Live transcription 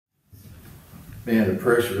Man, the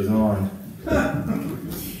pressure is on. I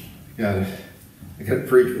got to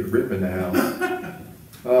preach with Rip in the house.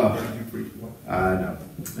 Oh, I know.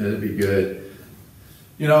 It'll be good.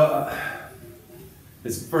 You know,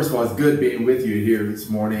 first of all, it's good being with you here this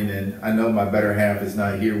morning, and I know my better half is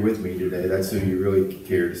not here with me today. That's who you really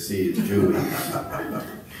care to see, is Julie.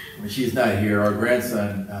 When she's not here, our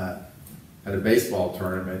grandson had a baseball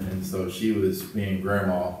tournament, and so she was being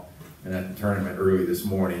grandma and at the tournament early this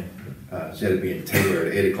morning. She had to be in Taylor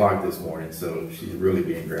at 8 o'clock this morning, so she's really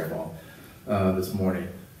being grandma this morning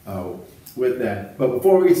with that. But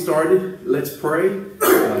before we get started, let's pray,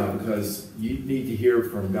 because you need to hear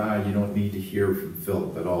from God. You don't need to hear from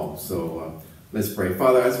Philip at all. So let's pray.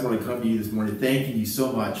 Father, I just want to come to you this morning thanking you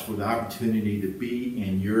so much for the opportunity to be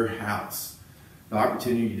in your house, the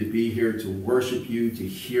opportunity to be here to worship you, to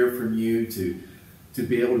hear from you, to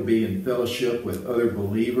be able to be in fellowship with other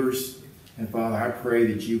believers. And Father, I pray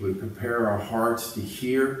that you would prepare our hearts to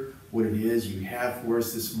hear what it is you have for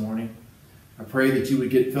us this morning. I pray that you would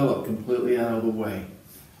get Philip completely out of the way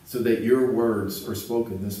so that your words are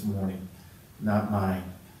spoken this morning, not mine.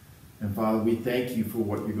 And Father, we thank you for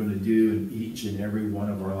what you're going to do in each and every one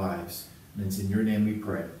of our lives. And it's in your name we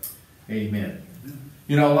pray. Amen.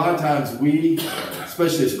 You know, a lot of times we,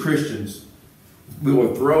 especially as Christians, we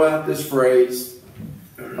will throw out this phrase.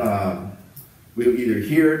 We'll either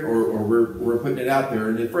hear it or we're putting it out there.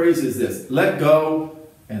 And the phrase is this: let go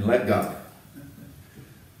and let God.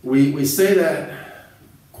 We say that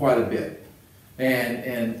quite a bit.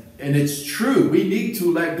 And it's true. We need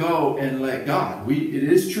to let go and let God. It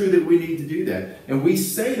is true that we need to do that. And we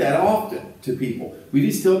say that often to people. We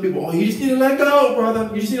just tell people, oh, you just need to let go, brother.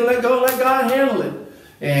 You just need to let go, let God handle it.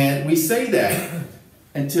 And we say that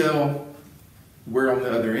until we're on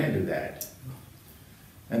the other end of that.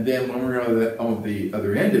 And then when we're on the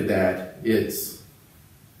other end of that, it's,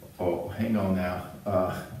 oh, hang on now.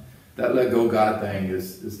 That let go God thing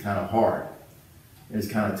is kind of hard. It's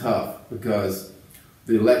kind of tough, because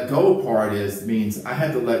the let go part means I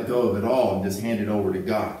have to let go of it all and just hand it over to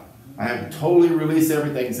God. I have to totally release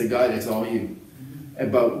everything and say, God, it's all you.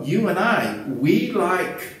 But you and I, we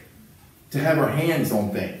like to have our hands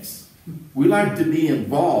on things. We like to be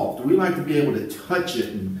involved. We like to be able to touch it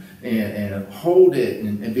and hold it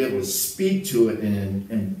and be able to speak to it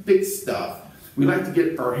and fix stuff. We like to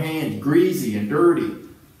get our hands greasy and dirty.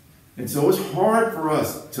 And so it's hard for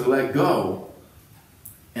us to let go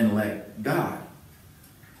and let God.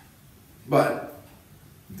 But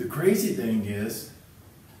the crazy thing is,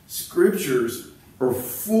 scriptures are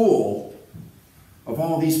full of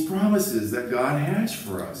all these promises that God has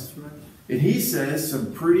for us. Right. And he says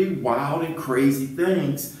some pretty wild and crazy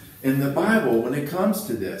things in the Bible when it comes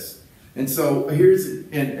to this. And so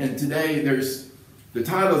and today the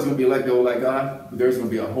title is going to be Let Go, Let God. There's going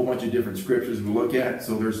to be a whole bunch of different scriptures we look at,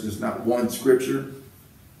 so there's just not one scripture.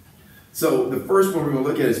 So the first one we're going to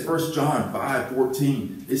look at is 1 John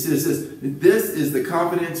 5:14. It says this is the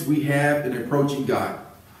confidence we have in approaching God,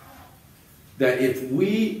 that if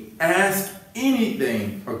we ask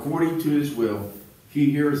anything according to his will,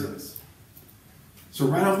 he hears us. So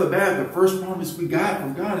right off the bat, the first promise we got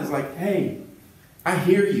from God is like, hey, I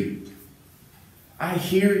hear you. I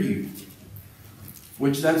hear you.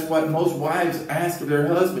 Which that's what most wives ask of their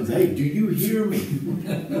husbands. Hey, do you hear me?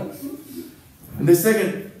 And the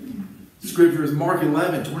second scripture is Mark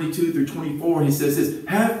 11:22-24. He says this: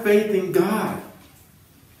 have faith in God.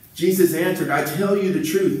 Jesus answered, I tell you the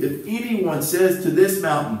truth. If anyone says to this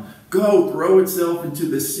mountain, go, throw itself into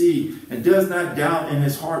the sea, and does not doubt in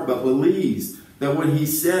his heart, but believes that what he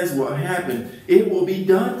says will happen, it will be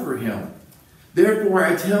done for him. Therefore,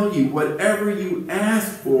 I tell you, whatever you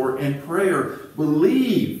ask for in prayer,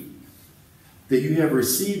 believe that you have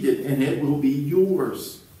received it and it will be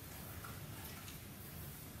yours.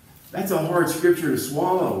 That's a hard scripture to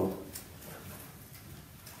swallow,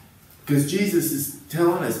 because Jesus is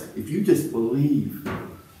telling us, if you just believe,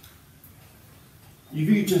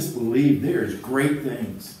 there's great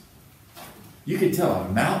things. You can tell a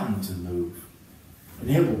mountain to move, and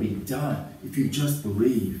it will be done if you just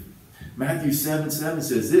believe. Matthew 7:7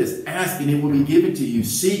 says this: ask and it will be given to you.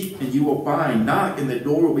 Seek and you will find. Knock and the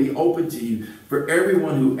door will be open to you. For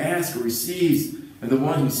everyone who asks receives, and the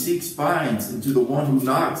one who seeks finds, and to the one who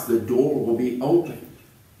knocks the door will be open.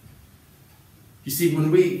 You see,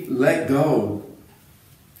 when we let go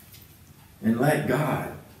and let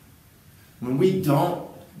God, when we don't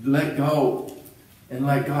let go and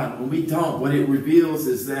let God, when we don't, what it reveals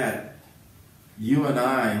is that you and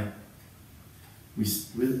I,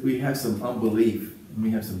 we have some unbelief and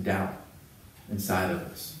we have some doubt inside of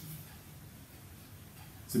us.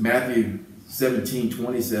 So Matthew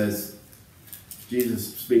 17:20 says,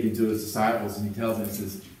 Jesus speaking to his disciples, and he tells them, he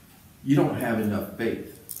says, you don't have enough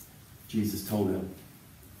faith. Jesus told them.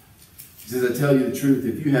 He says, I tell you the truth,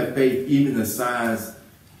 if you have faith even the size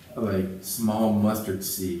of a small mustard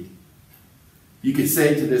seed, you could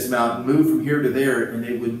say to this mountain, move from here to there, and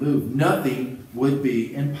it would move. Nothing would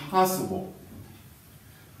be impossible.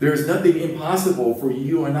 There is nothing impossible for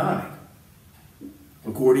you and I,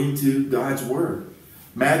 according to God's word.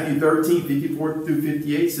 Matthew 13, 54 through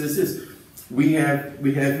 58 says this. We have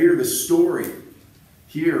here the story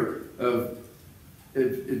here of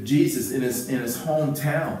Jesus in his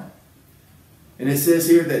hometown. And it says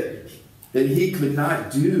here that he could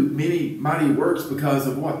not do many mighty works because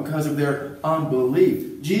of what? Because of their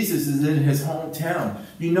unbelief. Jesus is in his hometown.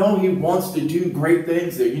 You know he wants to do great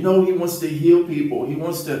things there. You know he wants to heal people. He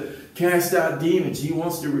wants to cast out demons. He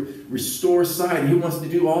wants to restore sight. He wants to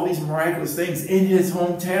do all these miraculous things in his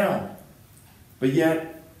hometown. But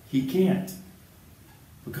yet he can't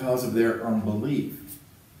because of their unbelief.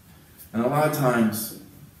 And a lot of times,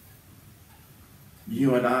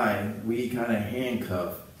 you and I, we kind of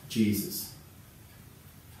handcuff Jesus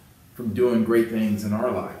from doing great things in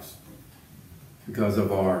our lives because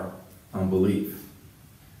of our unbelief.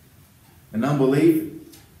 And unbelief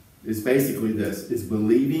is basically this, is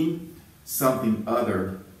believing something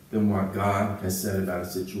other than what God has said about a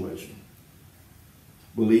situation.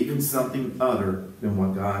 Believing something other than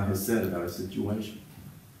what God has said about a situation.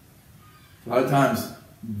 A lot of times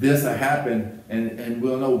this will happen and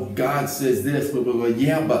we'll know God says this, but we'll go,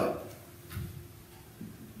 yeah, but.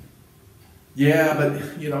 Yeah, but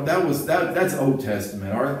that's Old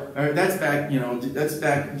Testament, or that's back,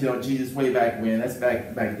 Jesus way back when, that's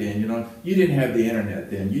back then, you didn't have the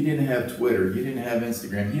internet then, you didn't have Twitter, you didn't have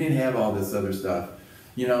Instagram, you didn't have all this other stuff,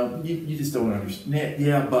 you just don't understand.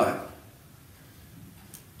 Yeah, but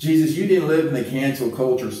Jesus, you didn't live in the cancel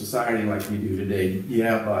culture society like we do today.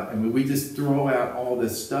 Yeah, but I mean, we just throw out all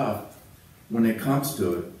this stuff when it comes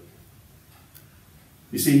to it.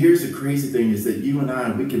 You see, here's the crazy thing is that you and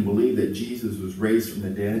I, we can believe that Jesus was raised from the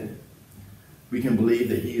dead. We can believe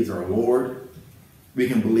that he is our Lord. We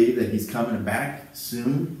can believe that he's coming back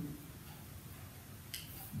soon.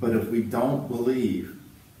 But if we don't believe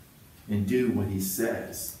and do what he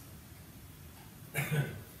says,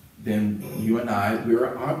 then you and I,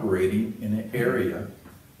 we're operating in an area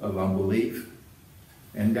of unbelief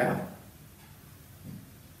and doubt.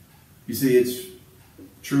 You see, it's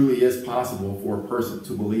truly is possible for a person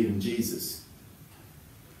to believe in Jesus,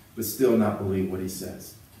 but still not believe what he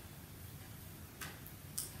says.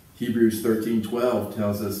 Hebrews 13:12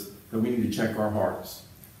 tells us that we need to check our hearts.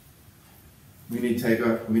 We need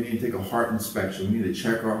to take a heart inspection. We need to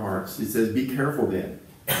check our hearts. It says, be careful then,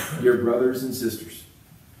 dear brothers and sisters.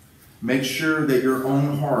 Make sure that your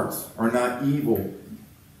own hearts are not evil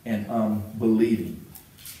and unbelieving,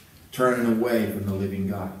 turning away from the living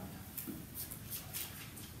God.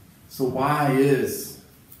 So why is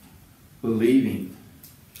believing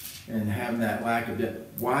and having that lack of doubt,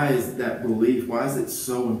 why is that belief, why is it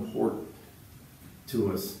so important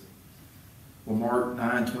to us? Well, Mark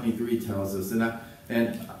 9:23 tells us,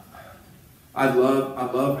 and I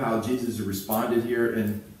love how Jesus responded here,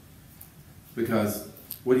 and because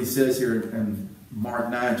what he says here in Mark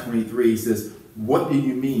 9:23, he says, what do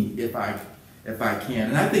you mean if I can?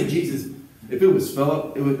 And I think Jesus, if it was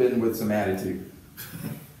Philip, it would have been with some attitude.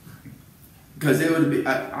 Because it would be,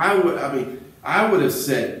 I would have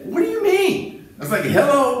said, what do you mean? I was like,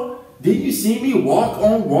 hello, didn't you see me walk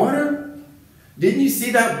on water? Didn't you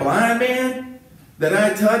see that blind man that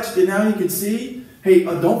I touched and now he can see? Hey,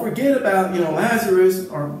 don't forget about, Lazarus,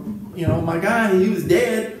 or, my guy, he was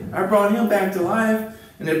dead. I brought him back to life.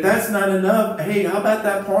 And if that's not enough, hey, how about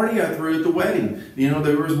that party I threw at the wedding?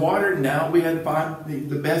 There was water, and now we had to find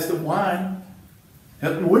the best of wine.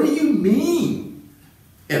 What do you mean,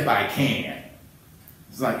 if I can?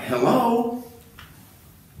 It's like, hello?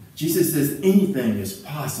 Jesus says anything is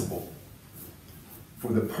possible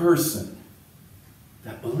for the person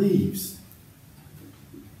that believes.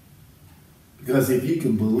 Because if you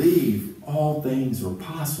can believe all things are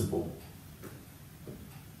possible,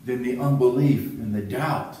 then the unbelief and the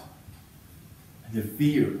doubt and the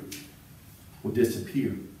fear will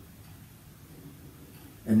disappear.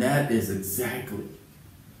 And that is exactly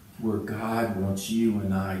where God wants you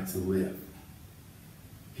and I to live.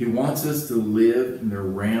 He wants us to live in the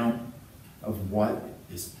realm of what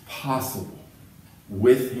is possible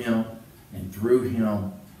with him and through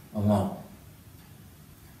him alone.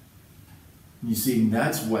 You see,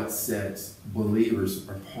 that's what sets believers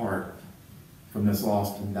apart from this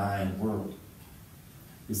lost and dying world,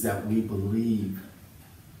 is that we believe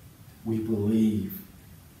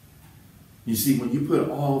You see, when you put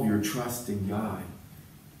all of your trust in God,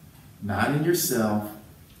 not in yourself,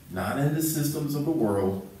 not in the systems of the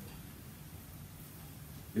world,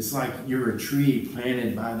 it's like you're a tree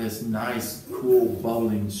planted by this nice, cool,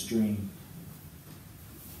 bubbling stream.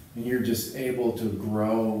 And you're just able to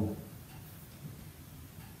grow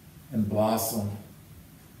and blossom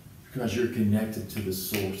because you're connected to the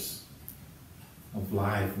source of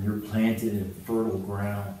life and you're planted in fertile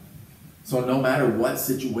ground. So no matter what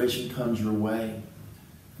situation comes your way,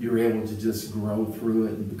 you're able to just grow through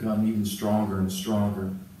it and become even stronger and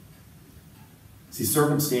stronger. See,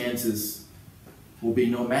 circumstances will be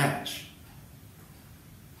no match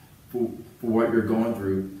for what you're going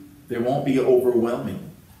through. They won't be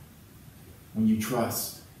overwhelming when you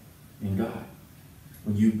trust in God,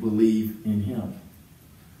 when you believe in Him.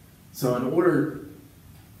 So in order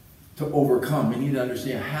to overcome, we need to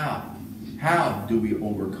understand how. How do we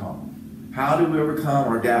overcome? How do we overcome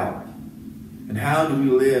our doubt? And how do we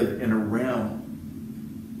live in a realm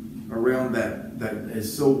that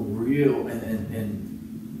is so real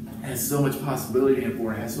and has so much possibility in it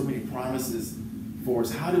for it, has so many promises for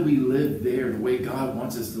us? How do we live there the way God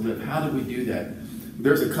wants us to live? How do we do that?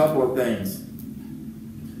 There's a couple of things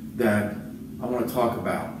that I want to talk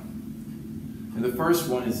about. And the first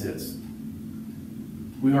one is this.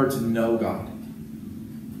 We are to know God.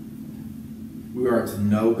 We are to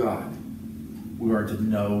know God. We are to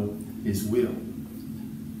know His will.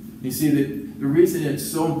 You see, the reason it's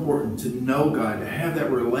so important to know God, to have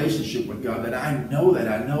that relationship with God, that I know,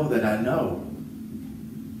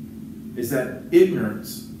 is that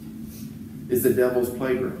ignorance is the devil's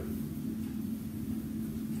playground.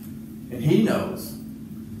 And he knows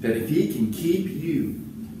that if he can keep you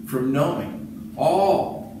from knowing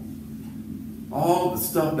all the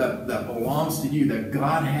stuff that belongs to you, that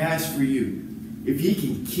God has for you, if he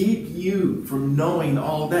can keep you from knowing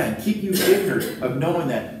all that, and keep you ignorant of knowing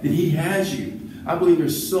that he has you, I believe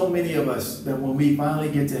there's so many of us that when we finally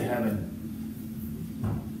get to heaven,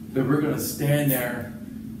 that we're going to stand there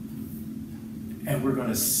and we're going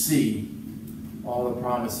to see all the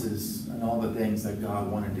promises and all the things that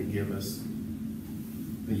God wanted to give us.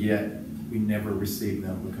 But yet, we never received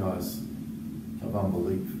them because of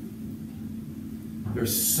unbelief.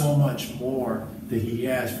 There's so much more that he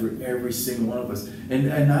has for every single one of us. And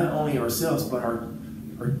not only ourselves, but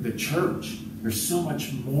the church. There's so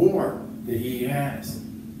much more that he has.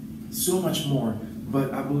 So much more.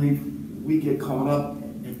 But I believe we get caught up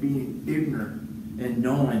in being ignorant and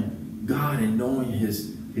knowing God and knowing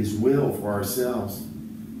his will for ourselves.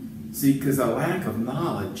 See, because a lack of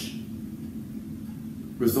knowledge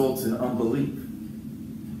results in unbelief.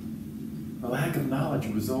 A lack of knowledge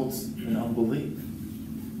results in unbelief.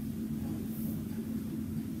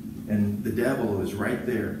 And the devil is right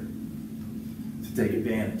there to take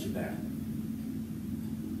advantage of that.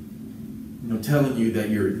 You know, telling you that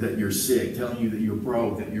you're sick, telling you that you're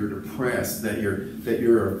broke, that you're depressed, that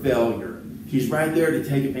you're a failure. He's right there to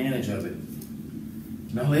take advantage of it.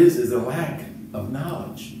 And all it is a lack of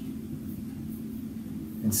knowledge.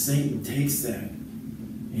 And Satan takes that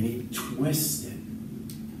and he twists it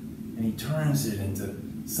and he turns it into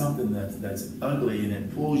something that's ugly, and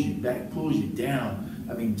it pulls you back, pulls you down.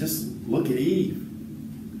 I mean, just look at Eve.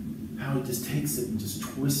 How he just takes it and just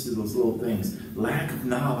twisted those little things. Lack of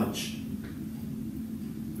knowledge.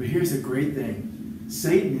 But here's a great thing.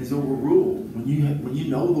 Satan is overruled. When you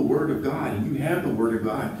know the Word of God and you have the Word of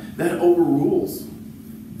God, that overrules.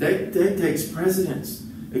 That takes precedence.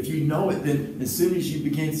 If you know it, then as soon as you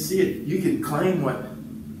begin to see it, you can claim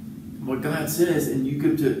what God says, and you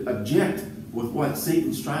get to object with what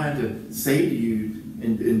Satan's trying to say to you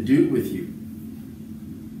and do with you.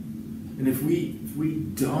 And if we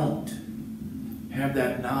don't have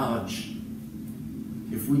that knowledge,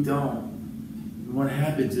 if we don't, what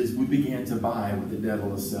happens is we begin to buy what the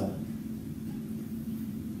devil is selling.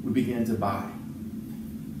 We begin to buy.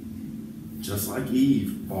 Just like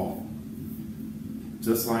Eve bought.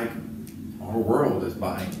 Just like our world is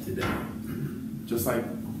buying today. Just like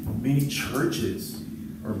many churches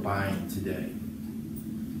are buying today.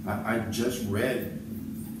 I just read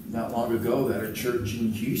not long ago that a church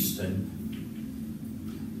in Houston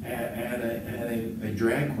had a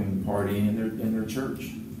drag queen party in their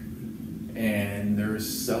church, and they're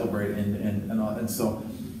celebrating and so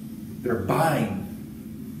they're buying,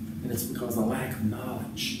 and it's because of lack of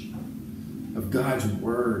knowledge of God's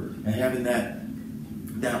word and having that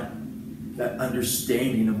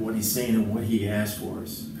understanding of what he's saying and what he has for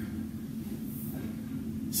us.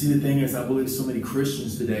 See, the thing is, I believe so many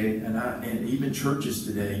Christians today, and even churches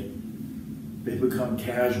today, they become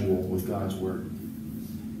casual with God's word.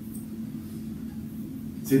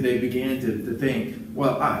 See, they began to think,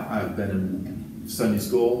 well, I've been in Sunday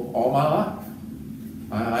school all my life.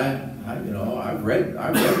 I've read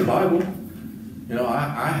the Bible. You know,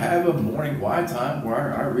 I have a morning quiet time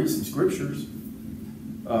where I read some scriptures.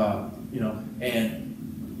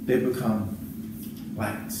 And they become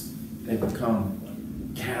lax. They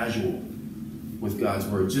become casual with God's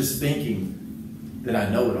word, just thinking that I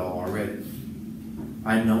know it all already.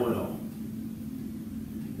 I know it all.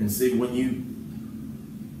 And see, when you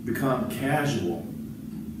become casual,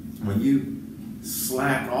 when you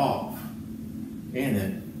slack off in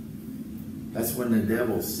it, that's when the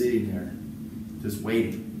devil's sitting there just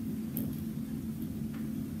waiting.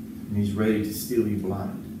 And he's ready to steal you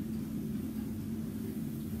blind.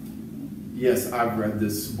 Yes, I've read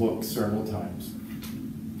this book several times,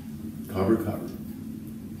 cover to cover.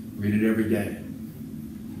 Read it every day.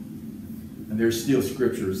 And there's still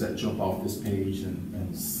scriptures that jump off this page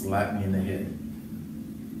and slap me in the head.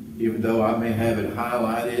 Even though I may have it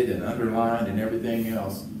highlighted and underlined and everything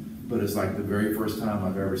else, but it's like the very first time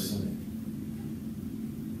I've ever seen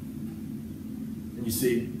it. And you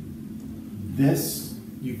see, this,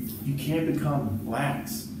 you can't become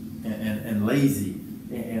lax and lazy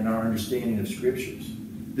in our understanding of scriptures.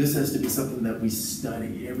 This has to be something that we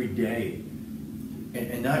study every day.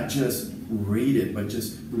 And not just read it, but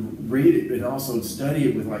just read it and also study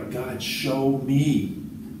it with like, God, show me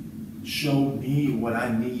what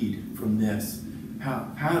I need from this.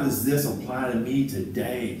 How does this apply to me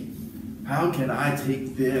today? How can I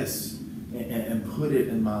take this and put it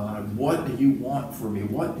in my life? What do you want for me?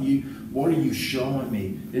 What are you showing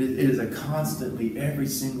me? It is a constantly, every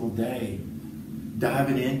single day,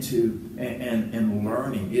 diving into and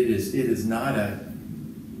learning. It is not a,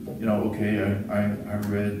 okay, I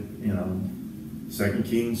read, 2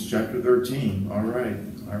 Kings chapter 13. All right,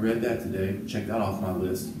 I read that today. Check that off my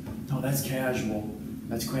list. No, that's casual.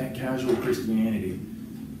 That's casual Christianity.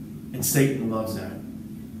 And Satan loves that.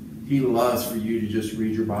 He loves for you to just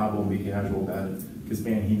read your Bible and be casual about it. Because,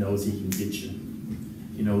 man, he knows he can get you.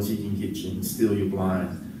 He knows he can get you and steal you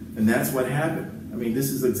blind. And that's what happened. I mean, this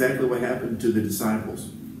is exactly what happened to the disciples.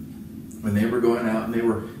 When they were going out and they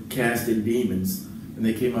were casting demons, and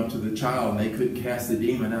they came up to the child and they couldn't cast the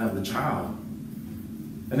demon out of the child.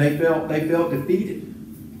 And they felt defeated.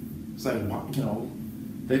 It's like,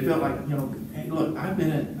 they felt like, hey, look, I've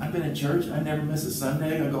been in church. I never miss a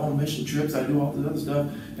Sunday. I go on mission trips. I do all this other stuff.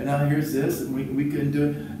 And now here's this, and we couldn't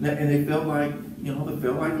do it. And they felt like, they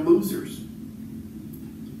felt like losers.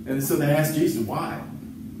 And so they asked Jesus, why?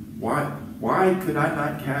 Why could I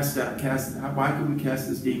not why could we cast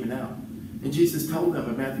this demon out? And Jesus told them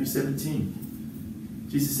in Matthew 17.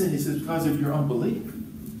 Jesus said, he says, because of your unbelief.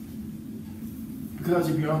 Because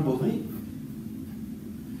of your unbelief.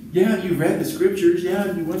 Yeah, you read the scriptures.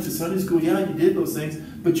 Yeah, you went to Sunday school. Yeah, you did those things.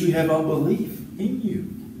 But you have unbelief in you.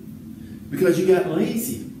 Because you got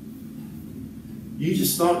lazy. You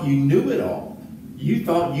just thought you knew it all. You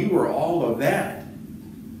thought you were all of that.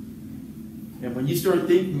 And when you start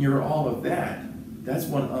thinking you're all of that, that's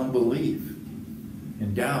when unbelief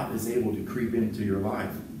and doubt is able to creep into your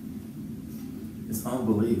life. It's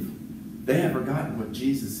unbelief. They have forgotten what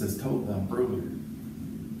Jesus has told them earlier.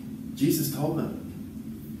 Jesus told them,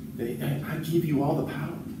 I give you all the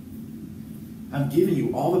power. I'm giving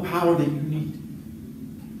you all the power that you need.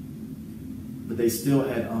 But they still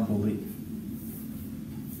had unbelief.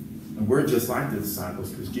 And we're just like the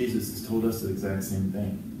disciples because Jesus has told us the exact same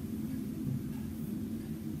thing.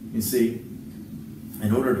 You see,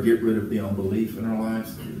 in order to get rid of the unbelief in our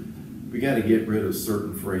lives, we got to get rid of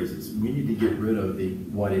certain phrases. We need to get rid of the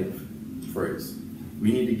what if phrase.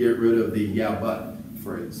 We need to get rid of the yeah but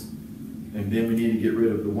phrase. And then we need to get rid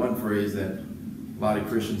of the one phrase that a lot of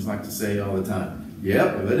Christians like to say all the time.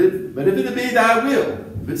 Yeah, but if it be thy will,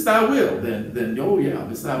 if it's thy will, then oh yeah,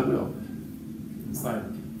 if it's thy will. It's like,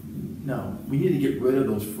 no, we need to get rid of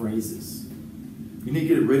those phrases. We need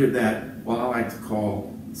to get rid of that, what I like to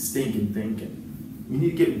call stinking thinking. We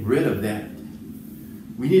need to get rid of that.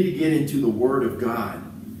 We need to get into the Word of God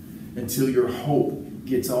until your hope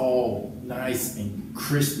gets all nice and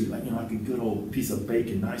crispy, like a good old piece of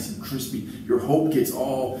bacon, nice and crispy. Your hope gets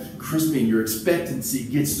all crispy and your expectancy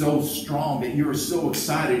gets so strong that you're so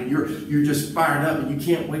excited. You're just fired up and you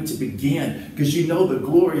can't wait to begin because you know the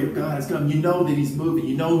glory of God has come. You know that He's moving.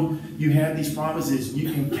 You know you have these promises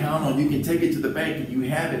you can count on. You can take it to the bank and you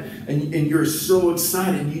have it. And you're so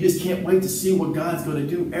excited. And you just can't wait to see what God's going to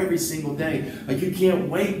do every single day. Like you can't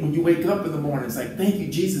wait when you wake up in the morning. It's like, thank you,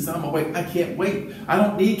 Jesus, I'm awake. I can't wait. I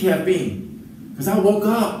don't need caffeine. Because I woke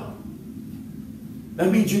up. That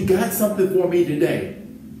means you got something for me today.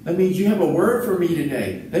 That means you have a word for me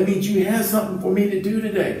today. That means you have something for me to do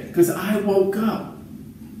today because I woke up.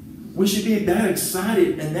 We should be that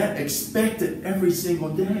excited and that expectant every single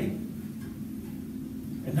day.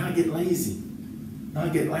 And not get lazy,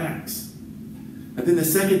 not get lax. And then the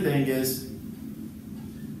second thing is,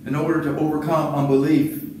 in order to overcome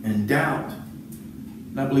unbelief and doubt,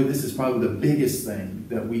 and I believe this is probably the biggest thing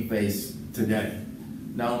that we face today,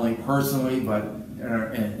 not only personally, but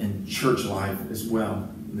in church life as well,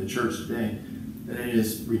 in the church today, and it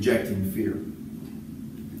is rejecting fear.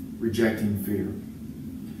 Rejecting fear.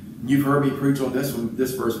 You've heard me preach on this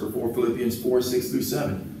verse before, Philippians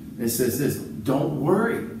 4:6-7. It says this, don't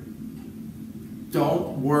worry.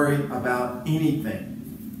 Don't worry about anything.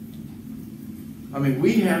 I mean,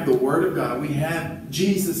 we have the Word of God. We have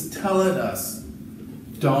Jesus telling us,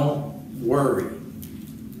 don't worry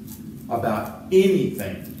about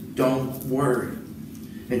anything. Don't worry.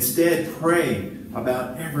 Instead, pray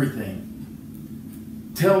about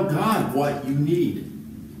everything. Tell God what you need.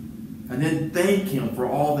 And then thank Him for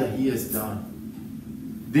all that He has done.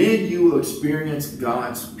 Then you will experience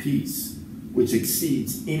God's peace, which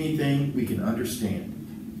exceeds anything we can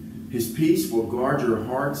understand. His peace will guard your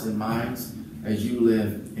hearts and minds as you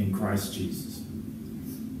live in Christ Jesus.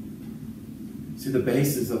 See, the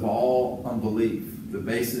basis of all unbelief, the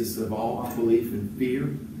basis of all unbelief and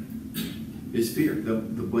fear is fear. The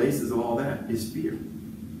basis of all that is fear.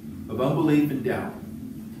 Of unbelief and doubt,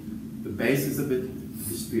 the basis of it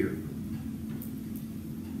is fear.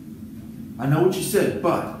 I know what you said,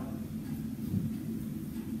 but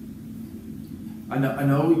I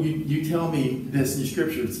know you tell me this in your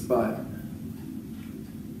scriptures, but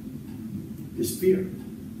it's fear.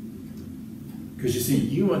 Because you see,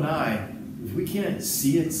 you and I, if we can't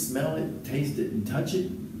see it, smell it, taste it, and touch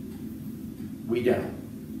it, we doubt.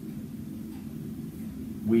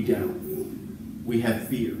 We doubt. We have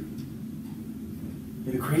fear.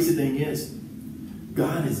 And the crazy thing is,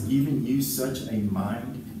 God has given you such a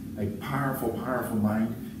mind, a powerful, powerful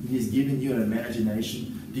mind. He has given you an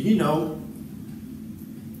imagination. Do you know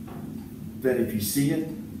that if you see it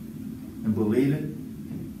and believe it,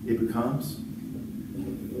 it becomes?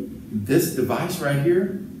 This device right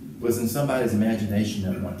here was in somebody's imagination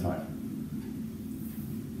at one time.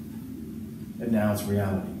 And now it's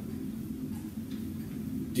reality.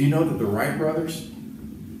 Do you know that the Wright brothers,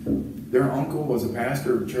 their uncle was a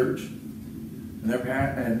pastor of church,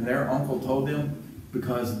 and their uncle told them,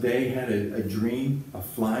 because they had a dream of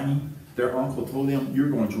flying, their uncle told them, you're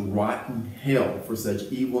going to rot in hell for such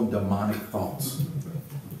evil and demonic thoughts.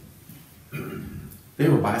 They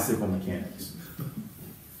were bicycle mechanics.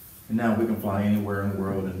 And now we can fly anywhere in the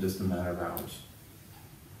world in just a matter of hours.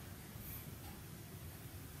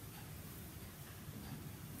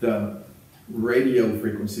 The radio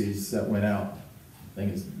frequencies that went out, I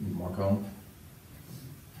think it's Marconi,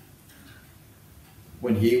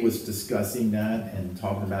 when he was discussing that and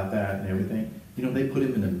talking about that and everything, you know, they put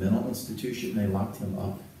him in a mental institution and they locked him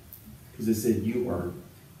up. Because they said, you are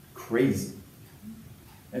crazy.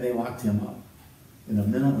 And they locked him up in a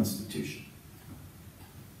mental institution.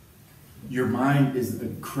 Your mind is an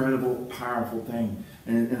incredible, powerful thing.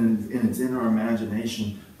 And it's in our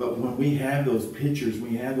imagination. But when we have those pictures,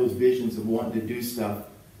 we have those visions of wanting to do stuff,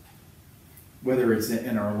 whether it's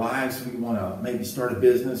in our lives, we want to maybe start a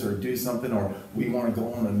business or do something, or we want to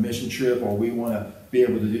go on a mission trip, or we want to be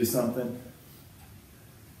able to do something.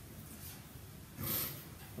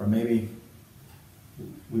 Or maybe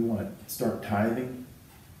we want to start tithing.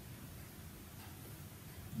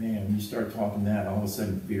 Man, when you start talking that, all of a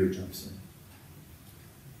sudden fear jumps in.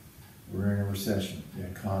 We're in a recession. The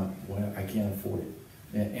economy, well, I can't afford it.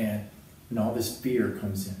 And all this fear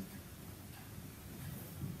comes in.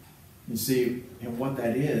 You see, and what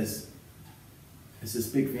that is this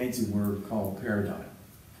big fancy word called paradigm.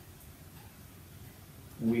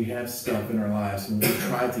 We have stuff in our lives, and we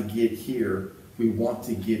try to get here. We want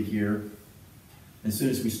to get here. As soon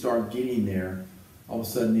as we start getting there, all of a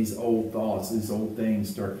sudden these old thoughts, these old things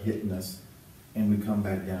start hitting us, and we come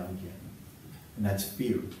back down again. And that's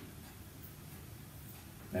fear.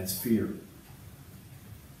 That's fear.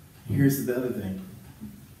 Here's the other thing.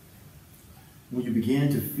 When you begin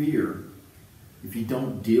to fear, if you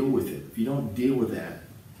don't deal with it, if you don't deal with that,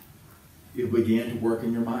 it'll begin to work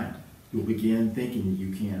in your mind. You'll begin thinking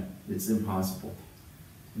you can't. It's impossible.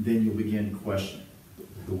 And then you'll begin to question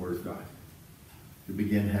the Word of God. You'll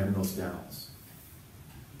begin having those doubts.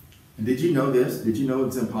 And did you know this? Did you know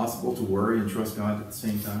it's impossible to worry and trust God at the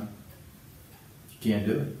same time? You can't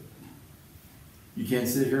do it. You can't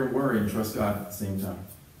sit here and worry and trust God at the same time.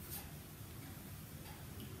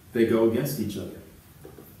 They go against each other.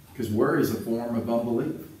 Because worry is a form of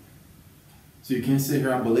unbelief. So you can't sit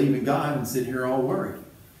here and believe in God and sit here all worried.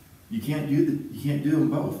 You can't do them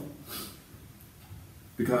both.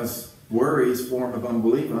 Because worry is a form of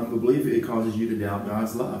unbelief. Unbelief, it causes you to doubt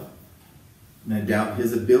God's love. And doubt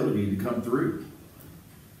His ability to come through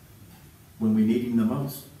when we need Him the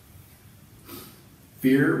most.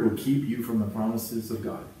 Fear will keep you from the promises of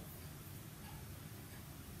God,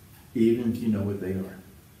 even if you know what they are.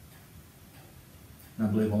 And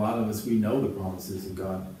I believe a lot of us, we know the promises of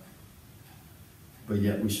God, but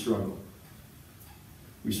yet we struggle.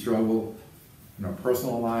 We struggle in our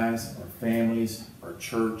personal lives, our families, our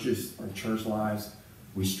churches, our church lives.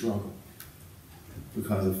 We struggle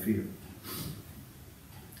because of fear.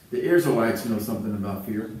 The Israelites know something about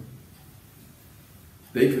fear.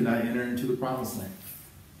 They could not enter into the promised land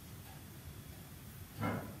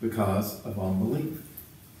because of unbelief.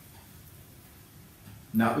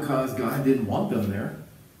 Not because God didn't want them there.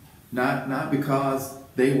 Not because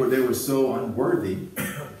they were so unworthy.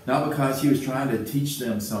 Not because He was trying to teach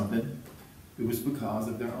them something. It was because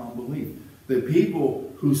of their unbelief. The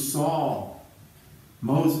people who saw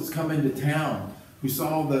Moses come into town, who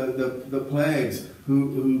saw the plagues,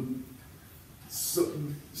 who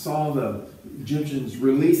saw the Egyptians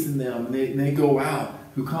releasing them, and they go out,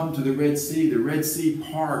 who come to the Red Sea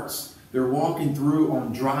parts. They're walking through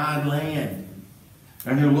on dry land.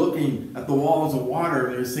 And they're looking at the walls of water,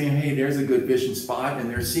 and they're saying, hey, there's a good fishing spot, and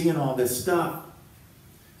they're seeing all this stuff.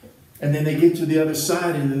 And then they get to the other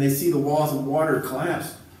side, and then they see the walls of water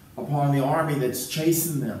collapse upon the army that's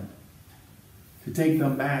chasing them to take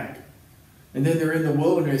them back. And then they're in the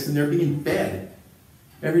wilderness, and they're being fed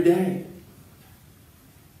every day.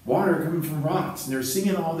 Water coming from rocks, and they're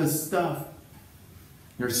seeing all this stuff.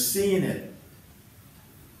 They're seeing it.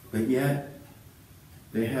 But yet,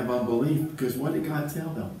 they have unbelief, because what did God tell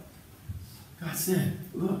them? God said,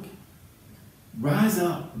 look, rise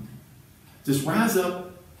up. Just rise up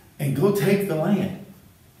and go take the land.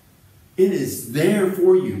 It is there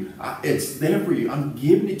for you. It's there for you. I'm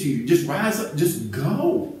giving it to you. Just rise up. Just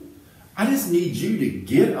go. I just need you to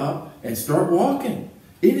get up and start walking.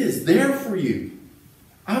 It is there for you.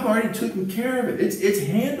 I've already taken care of it. It's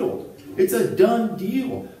handled. It's a done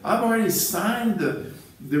deal. I've already signed the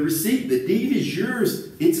receipt. The deed is yours.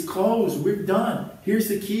 It's closed. We're done. Here's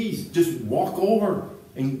the keys. Just walk over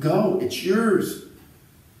and go. It's yours.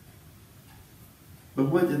 But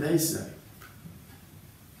what did they say?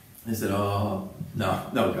 They said, oh, no,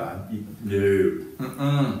 God.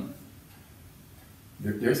 No.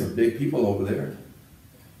 There's some big people over there.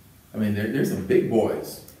 I mean, there's some big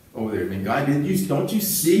boys over there. I mean, God, don't you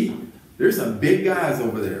see? There's some big guys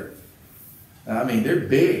over there. I mean, they're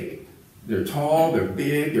big. They're tall, they're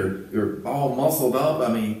big, they're all muscled up.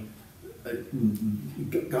 I mean,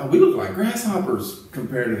 God, we look like grasshoppers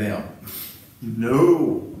compared to them.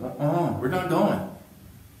 No, we're not going.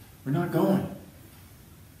 We're not going.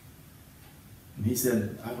 And He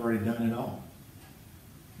said, I've already done it all.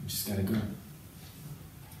 You just got to go.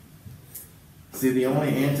 See, the only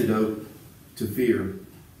antidote to fear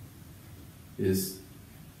is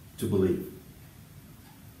to believe.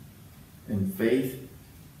 And faith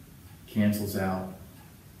cancels out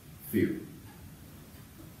fear.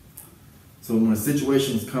 So when a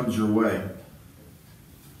situation comes your way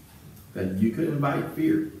that you could invite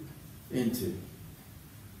fear into,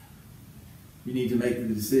 you need to make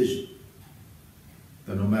the decision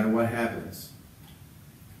that no matter what happens,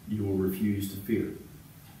 you will refuse to fear.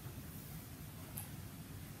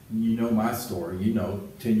 You know my story. You know,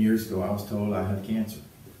 10 years ago I was told I had cancer.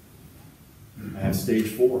 I have stage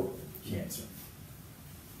 4 cancer.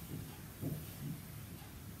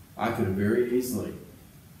 I could have very easily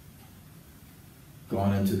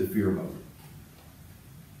gone into the fear mode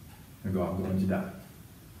and go, I'm going to die.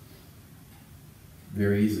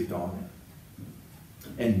 Very easily gone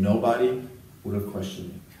there. And nobody would have questioned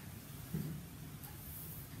me.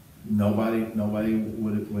 Nobody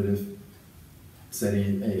would have said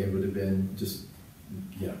anything. It would have been just,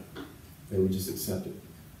 yeah, they would just accept it.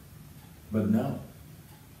 But no.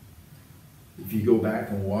 If you go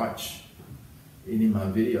back and watch any of my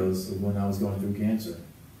videos of when I was going through cancer,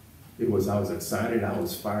 I was excited, I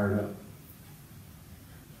was fired up.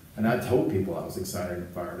 And I told people I was excited and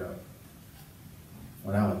fired up.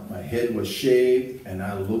 When my head was shaved and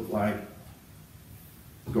I looked like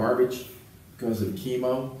garbage because of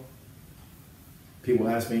chemo, people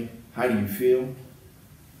ask me, how do you feel?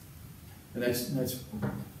 And that's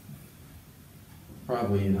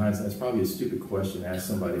probably, in hindsight, that's probably a stupid question to ask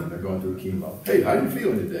somebody when they're going through chemo. Hey, how are you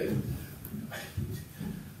feeling today?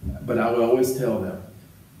 But I would always tell them,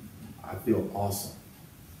 I feel awesome.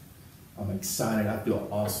 I'm excited. I feel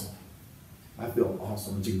awesome. I feel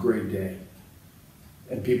awesome. It's a great day.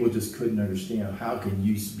 And people just couldn't understand, how can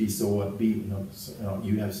you be so upbeat?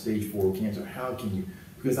 You have stage 4 cancer. How can you?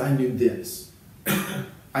 Because I knew this.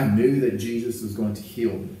 I knew that Jesus was going to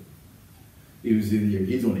heal me. He's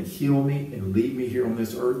going to heal me and leave me here on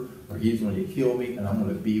this earth, or he's going to heal me and I'm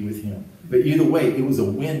going to be with him. But either way, it was a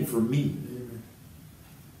win for me.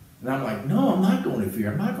 And I'm like, no, I'm not going to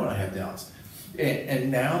fear. I'm not going to have doubts.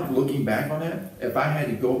 And now, looking back on that, if I had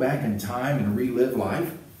to go back in time and relive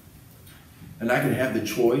life, and I could have the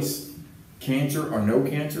choice, cancer or no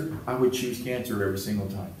cancer, I would choose cancer every single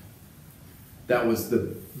time. That was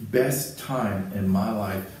the best time in my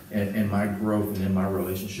life and my growth and in my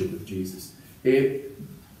relationship with Jesus. It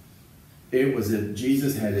was that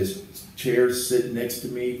Jesus had his chair sit next to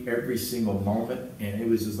me every single moment, and it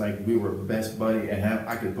was just like we were best buddy, and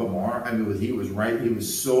I could put my arm, he was right, he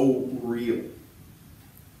was so real.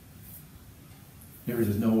 There was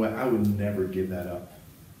just no way, I would never give that up.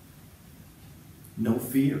 No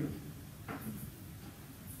fear.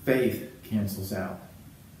 Faith cancels out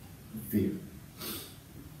fear.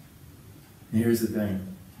 And here's the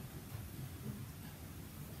thing.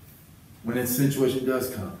 When a situation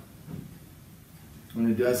does come,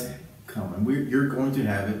 and you're going to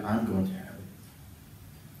have it, I'm going to have it,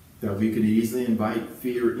 that we could easily invite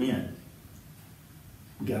fear in,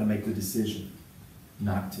 we got to make the decision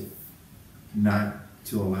not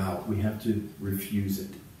to allow it. We have to refuse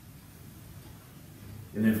it.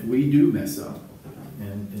 And if we do mess up,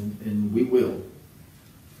 and we will,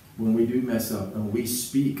 when we do mess up and we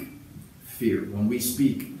speak fear, when we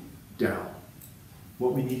speak doubt,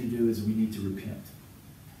 what we need to do is we need to repent.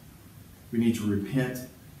 We need to repent.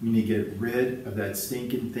 We need to get rid of that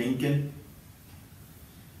stinking thinking.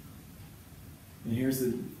 And here's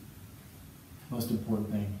the most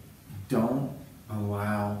important thing. Don't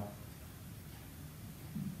allow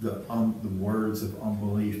the words of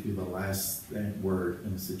unbelief be the last word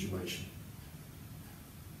in the situation.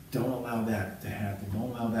 Don't allow that to happen. Don't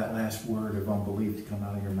allow that last word of unbelief to come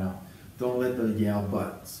out of your mouth. Don't let the yeah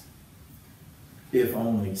buts, if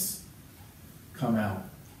onlys, come out.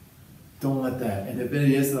 Don't let that. And if it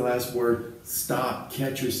is the last word, stop,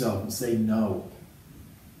 catch yourself, and say no.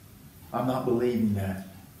 I'm not believing that.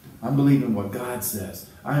 I'm believing what God says.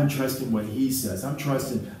 I'm trusting what he says.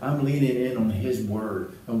 I'm leaning in on his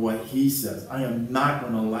word and what he says. I am not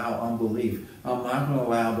going to allow unbelief. I'm not going to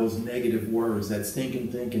allow those negative words, that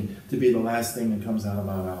stinking thinking, to be the last thing that comes out of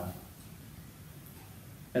my mouth.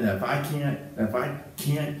 And if I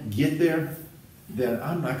can't get there, then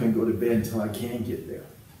I'm not going to go to bed until I can get there.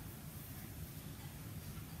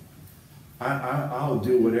 I'll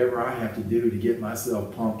do whatever I have to do to get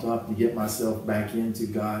myself pumped up, to get myself back into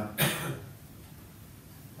God.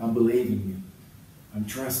 I'm believing you. I'm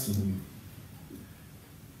trusting you.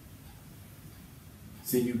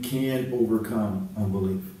 See, you can overcome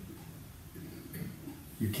unbelief.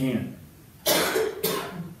 You can.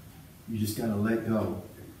 You just got to let go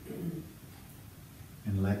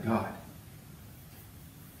and let God.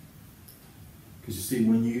 Because you see,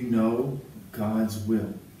 when you know God's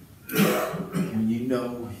will, when you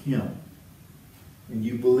know him, and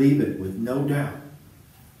you believe it with no doubt,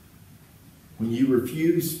 when you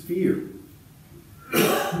refuse fear,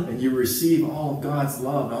 and you receive all of God's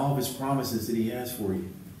love and all of his promises that he has for you,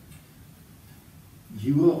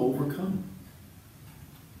 you will overcome.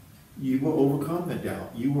 You will overcome the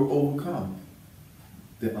doubt. You will overcome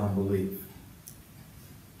the unbelief.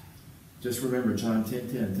 Just remember, John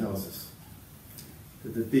 10:10 tells us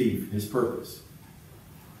that the thief, his purpose,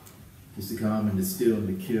 is to come and to steal and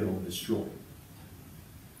to kill and destroy.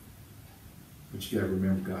 But you got to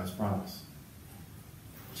remember God's promise.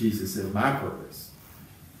 Jesus said, my purpose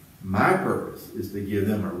is to give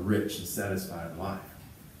them a rich and satisfying life.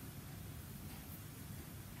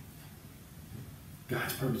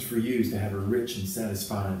 God's purpose for you is to have a rich and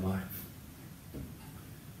satisfying life.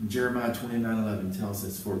 And Jeremiah 29:11 tells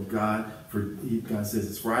us, God says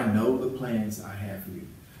this, for I know the plans I have for you.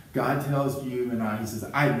 God tells you and I, he says,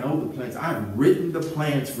 I know the plans. I've written the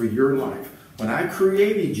plans for your life. When I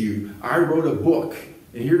created you, I wrote a book.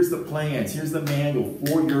 And here's the plans. Here's the manual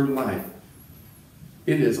for your life.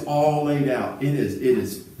 It is all laid out. It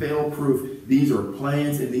is fail-proof. These are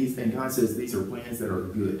plans, and God says these are plans that are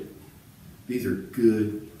good. These are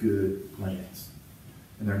good plans.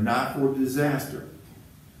 And they're not for disaster.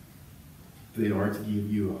 They are to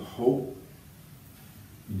give you a hope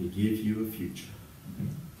and to give you a future.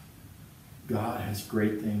 God has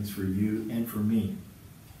great things for you and for me.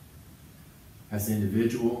 As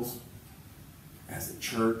individuals, as a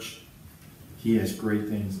church, he has great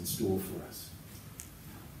things in store for us.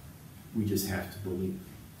 We just have to believe.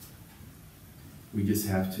 We just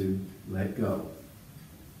have to let go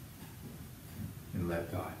and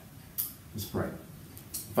let God. Let's pray.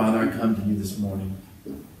 Father, I come to you this morning,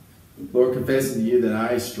 Lord, confessing to you that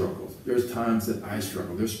I struggle. There's times that I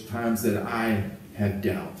struggle. There's times that I have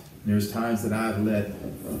doubt. There's times that I've let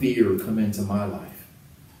fear come into my life.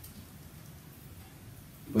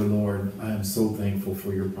 But Lord, I am so thankful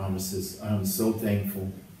for your promises. I am so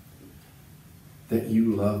thankful that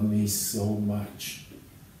you love me so much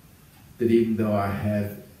that even though I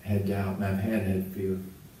have had doubt and I've had fear,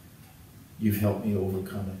 you've helped me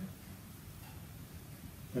overcome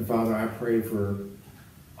it. And Father, I pray for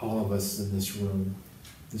all of us in this room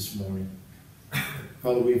this morning.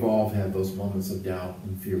 Father, we've all had those moments of doubt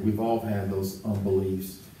and fear. We've all had those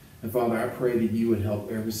unbeliefs. And Father, I pray that you would help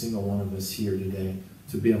every single one of us here today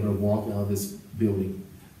to be able to walk out of this building.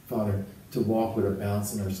 Father, to walk with a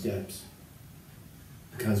bounce in our steps.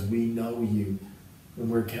 Because we know you. And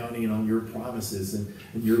we're counting on your promises. And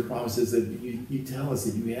your promises that you tell us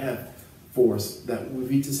that you have for us, that if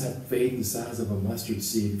we just have faith the size of a mustard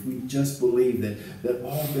seed, if we just believe that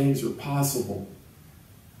all things are possible,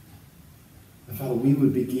 and Father, we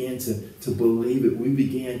would begin to believe it, we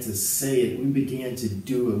began to say it, we began to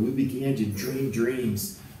do it, we began to dream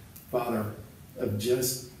dreams, Father, of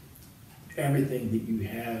just everything that you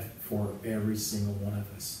have for every single one of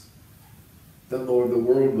us. That, Lord, the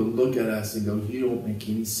world would look at us and go, you don't make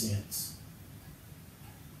any sense.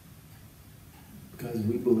 Because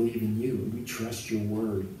we believe in you and we trust your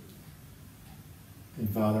word. And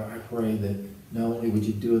Father, I pray that not only would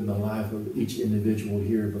you do it in the life of each individual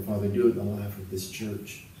here, but Father, do it in the life of this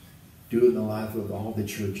church. Do it in the life of all the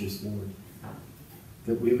churches, Lord.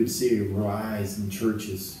 That we would see a rise in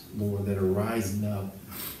churches, Lord, that are rising up.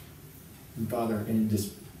 And Father, and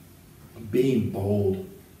just being bold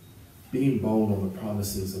on the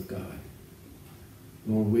promises of God.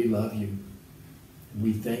 Lord, we love you.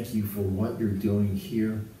 We thank you for what you're doing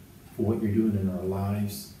here, for what you're doing in our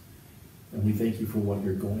lives, and we thank you for what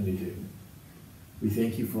you're going to do. We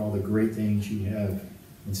thank you for all the great things you have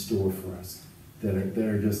in store for us that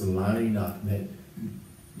are just lining up,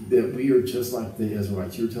 that we are just like the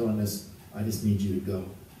Israelites. You're telling us, I just need you to go.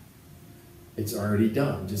 It's already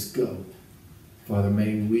done. Just go. Father,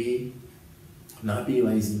 may we not be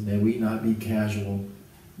lazy. May we not be casual.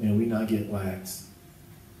 May we not get lax.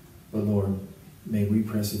 But Lord, may we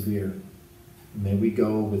persevere. May we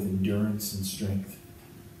go with endurance and strength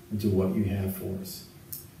into what you have for us.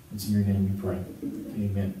 It's in your name we pray.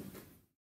 Amen.